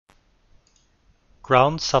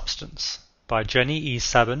Ground Substance by Jenny E.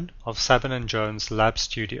 Sabin of Sabin & Jones Lab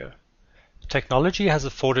Studio. Technology has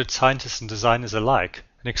afforded scientists and designers alike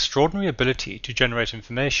an extraordinary ability to generate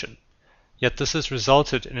information, yet this has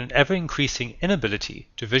resulted in an ever-increasing inability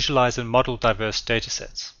to visualize and model diverse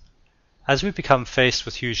datasets. As we become faced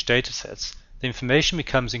with huge datasets, the information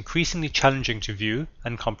becomes increasingly challenging to view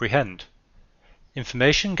and comprehend.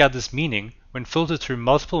 Information gathers meaning when filtered through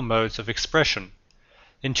multiple modes of expression.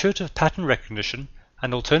 Intuitive pattern recognition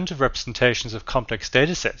and alternative representations of complex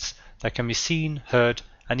datasets that can be seen, heard,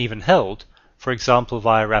 and even held, for example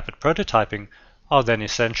via rapid prototyping, are then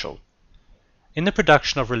essential. In the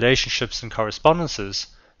production of relationships and correspondences,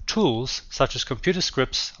 tools such as computer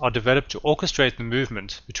scripts are developed to orchestrate the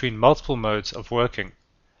movement between multiple modes of working.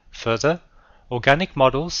 Further, organic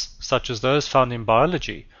models, such as those found in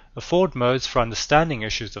biology, afford modes for understanding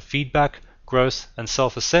issues of feedback, growth, and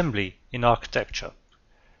self-assembly in architecture.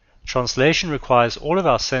 Translation requires all of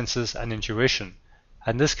our senses and intuition,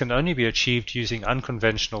 and this can only be achieved using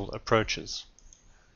unconventional approaches.